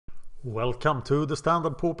Welcome to the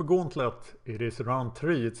Standard Pauper Gauntlet. It is round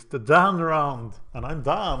 3. It's the Dan round. And I'm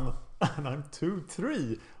Dan. And I'm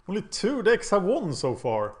 2-3. Only 2 decks have won so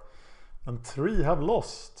far. And 3 have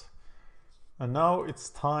lost. And now it's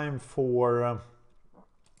time for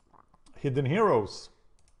Hidden Heroes.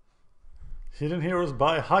 Hidden Heroes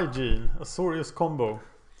by Hygiene. A Sorius combo.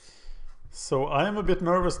 So I am a bit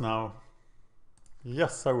nervous now.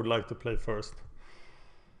 Yes, I would like to play first.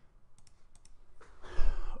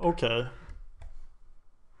 Okay.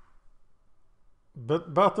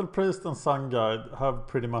 But Battle Priest and Sun Guide have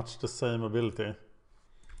pretty much the same ability.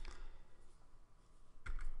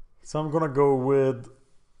 So I'm gonna go with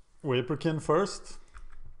Vaporkin first.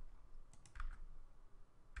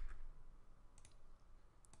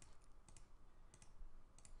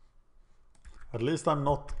 At least I'm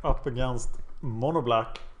not up against Mono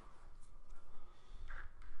Black.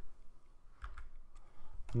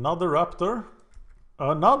 Another Raptor.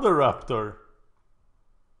 Another Raptor.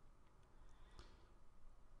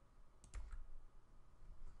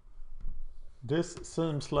 This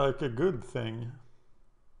seems like a good thing.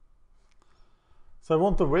 So I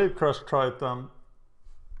want the Wave Crash Trident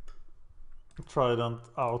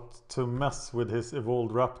out to mess with his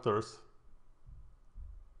evolved Raptors.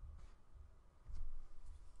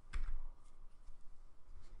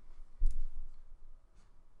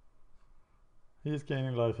 He's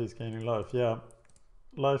gaining life, yeah.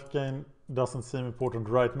 Life gain doesn't seem important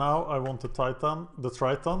right now. I want the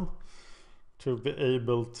Triton, to be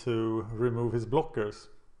able to remove his blockers.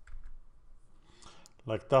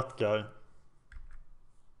 Like that guy.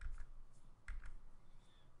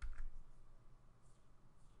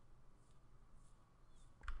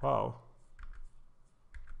 Wow.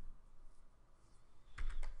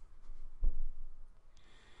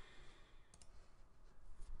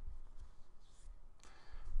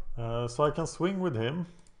 So I can swing with him.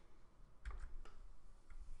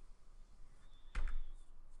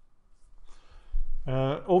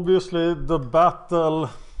 Obviously the Battle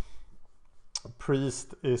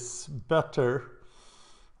Priest is better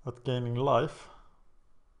at gaining life.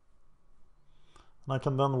 And I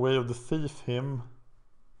can then Wave the Thief him.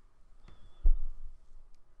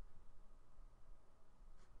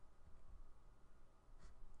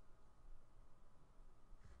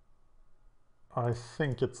 I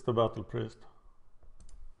think it's the Battle Priest.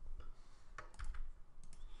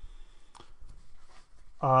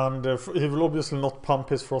 And he will obviously not pump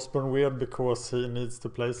his Frostburn Weird because he needs to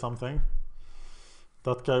play something.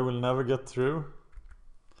 That guy will never get through.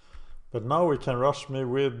 But now he can rush me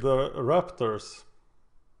with the Raptors.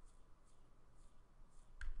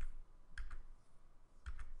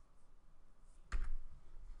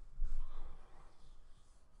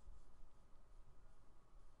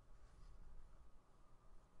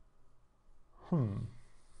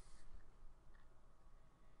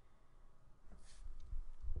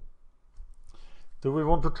 Do we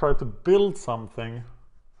want to try to build something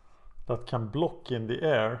that can block in the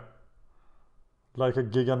air? Like a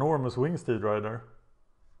giganormous Wingsteed Rider?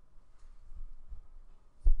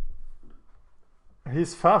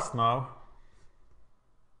 He's fast now.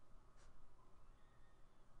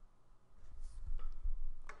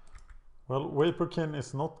 Well, Vaporkin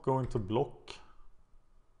is not going to block.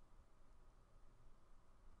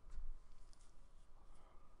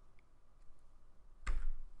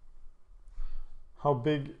 How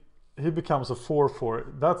big? He becomes a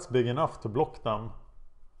 4/4. That's big enough to block them.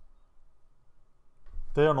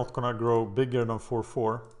 They are not gonna grow bigger than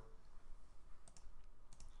 4/4.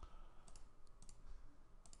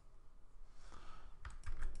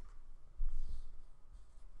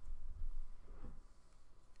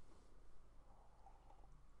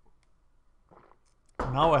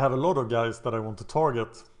 Now I have a lot of guys that I want to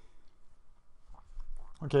target.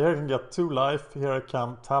 Okay, here I can get 2 life. Here I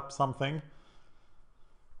can tap something.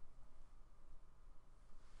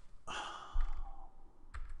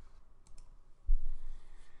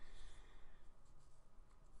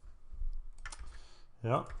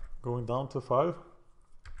 Yeah, going down to 5.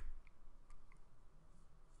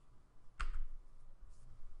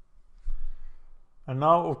 And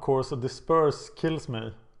now, of course, a Disperse kills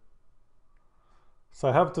me. So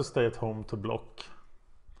I have to stay at home to block.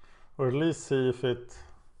 Or at least see if it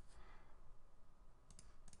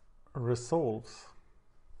resolves.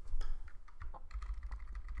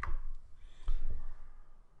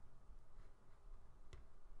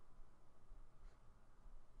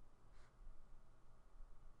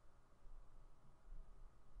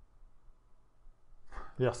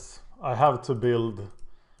 Yes, I have to build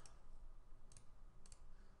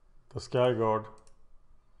the Skyguard.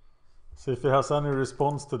 See if he has any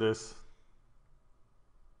response to this.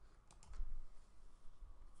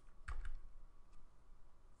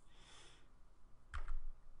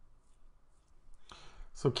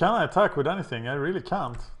 So can I attack with anything? I really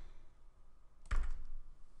can't.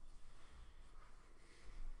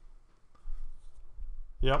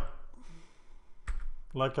 Yep.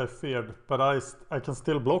 Like I feared, but I can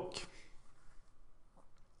still block.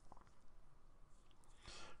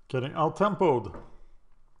 Getting out-tempoed.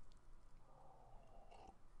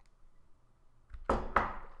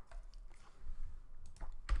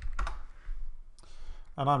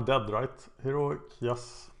 And I'm dead, right? Heroic,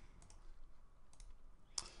 yes.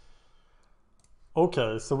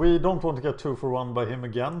 Okay, so we don't want to get 2 for 1 by him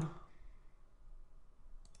again.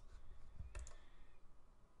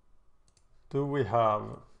 Do we have...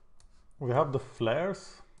 We have the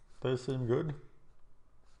flares. They seem good.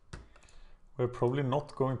 We're probably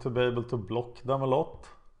not going to be able to block them a lot.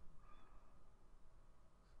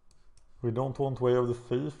 We don't want Way of the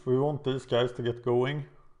Thief. We want these guys to get going.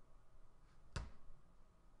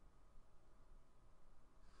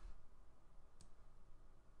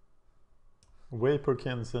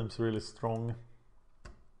 Vaporkin seems really strong.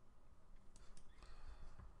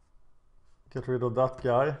 Get rid of that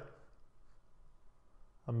guy.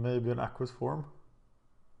 And maybe an Aqueous Form.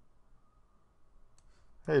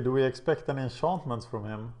 Hey, do we expect any enchantments from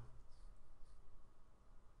him?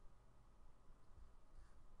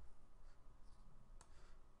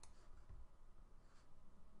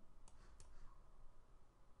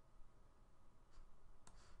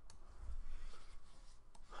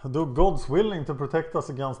 Though God's willing to protect us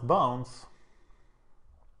against bounce.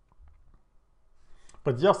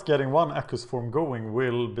 But just getting one Aqueous Form going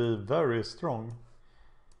will be very strong.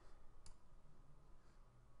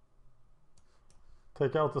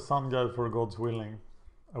 Take out the Sun Guide for God's willing.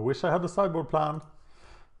 I wish I had a sideboard plan.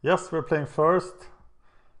 Yes, we're playing first.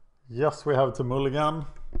 Yes, we have to mulligan.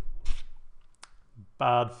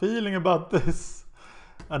 Bad feeling about this.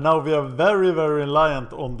 And now we are very, very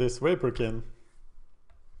reliant on this Vaporkin.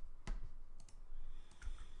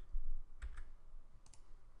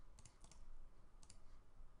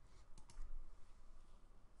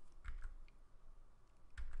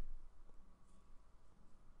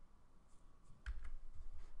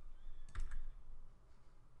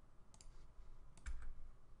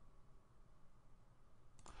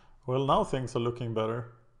 Well, now things are looking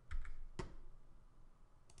better.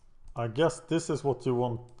 I guess this is what you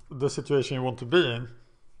want, the situation you want to be in.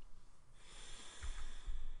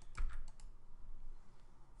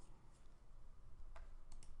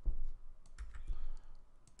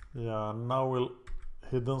 Yeah, now we'll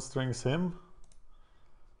Hidden Strings him.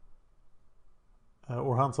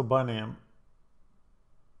 Or Hands of Binding him.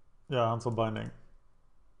 Yeah, Hands of Binding.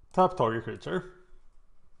 Tap target creature.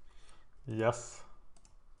 Yes.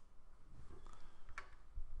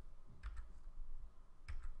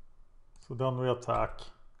 So then we attack.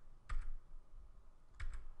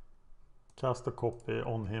 Cast a copy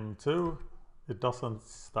on him too. It doesn't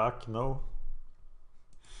stack, no.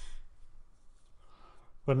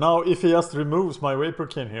 But now if he just removes my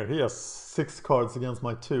Vaporkin here, he has 6 cards against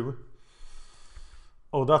my 2.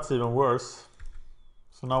 Oh, that's even worse.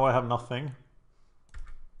 So now I have nothing.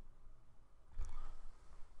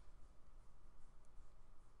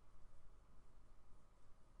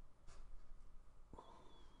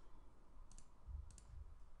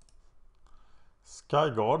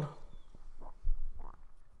 Skyguard.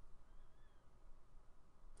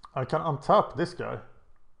 I can untap this guy.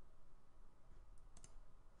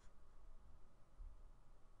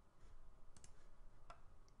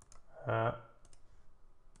 I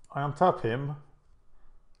untap him.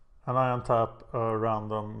 And I untap a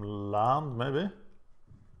random land, maybe.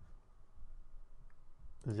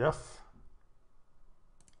 Yes.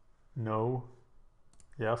 No.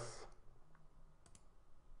 Yes.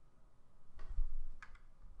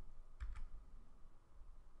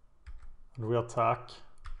 And we attack.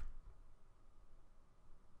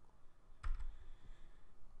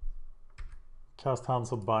 Cast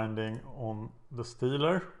Hands of Binding on the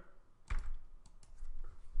Stealer.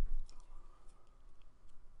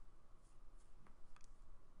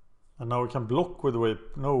 And now we can block with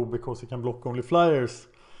Vape. No, because he can block only flyers.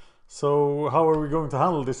 So how are we going to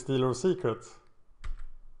handle this Stealer of Secrets?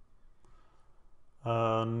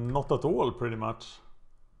 Not at all, pretty much.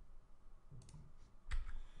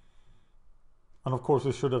 And of course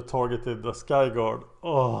we should have targeted the Skyguard.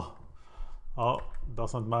 Oh,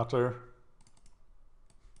 doesn't matter.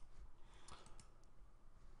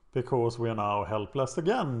 Because we are now helpless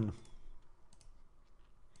again.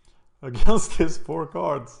 Against his 4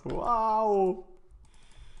 cards. Wow!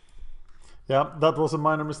 Yeah, that was a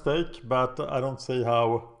minor mistake, but I don't see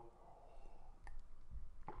how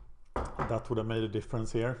that would have made a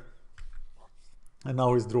difference here. And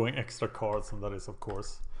now he's drawing extra cards, and that is of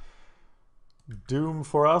course doom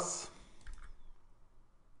for us.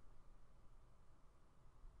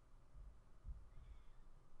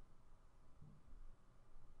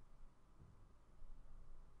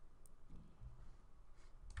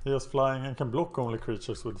 He has flying and can block only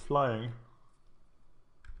creatures with flying.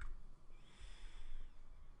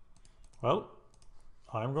 Well,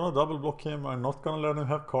 I'm gonna double block him. I'm not gonna let him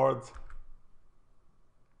have cards.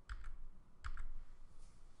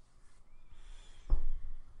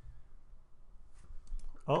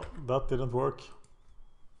 Oh, that didn't work.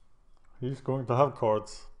 He's going to have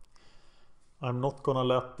cards. I'm not gonna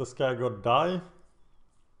let the Skagod die.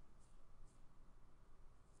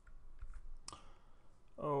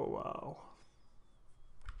 Oh wow.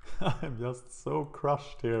 I'm just so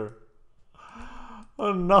crushed here.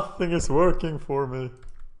 And nothing is working for me.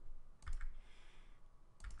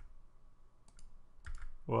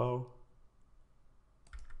 Wow.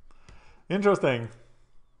 Interesting.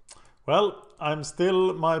 Well,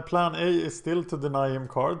 my plan A is still to deny him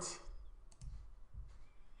cards.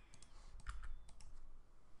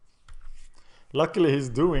 Luckily he's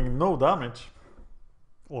doing no damage.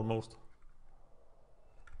 Almost.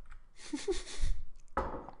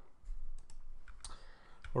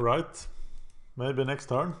 Alright. Maybe next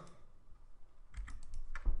turn.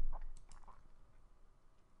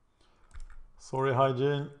 Sorry,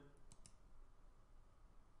 Hygiene.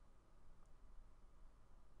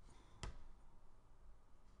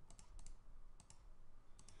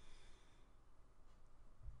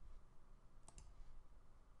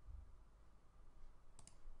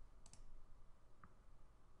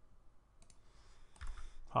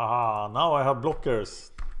 Ah, now I have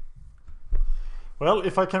blockers. Well,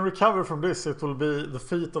 if I can recover from this, it will be the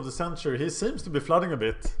feat of the century. He seems to be flooding a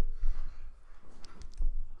bit.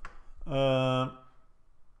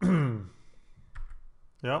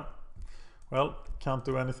 Yeah. Well, can't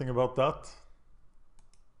do anything about that.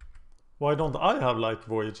 Why don't I have Light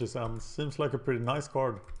Voyages? And seems like a pretty nice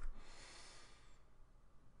card.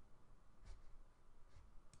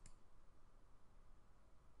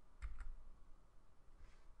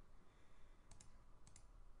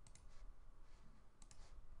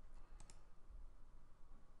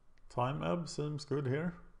 Time Ebb seems good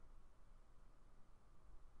here.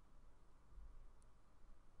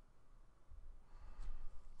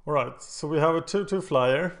 Alright, so we have a 2/2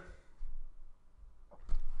 flyer.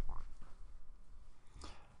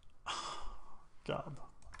 God,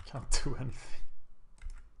 I can't do anything.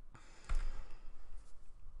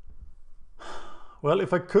 Well,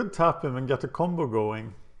 if I could tap him and get a combo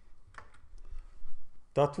going,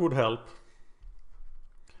 that would help.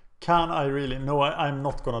 Can I really? No, I'm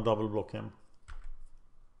not gonna double block him.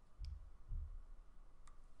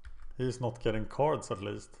 He's not getting cards at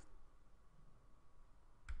least.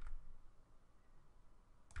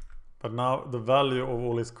 But now the value of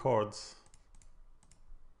all his cards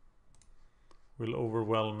will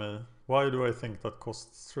overwhelm me. Why do I think that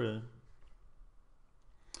costs 3?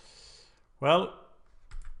 Well,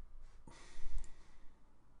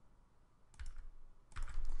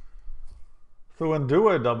 so when do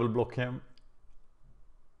I double block him?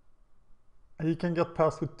 He can get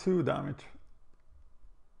past with 2 damage.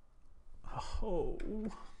 Oh.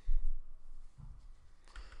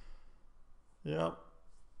 Yeah.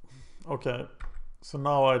 Okay. So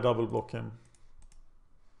now I double block him.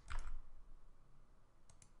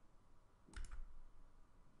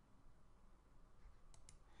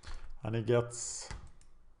 And he gets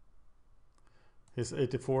his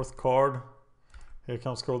 84th card. Here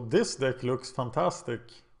comes gold. This deck looks fantastic.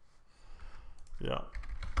 Yeah.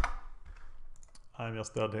 I'm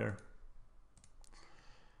just dead here.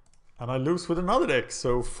 And I lose with another deck.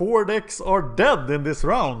 So 4 decks are dead in this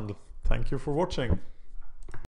round. Thank you for watching.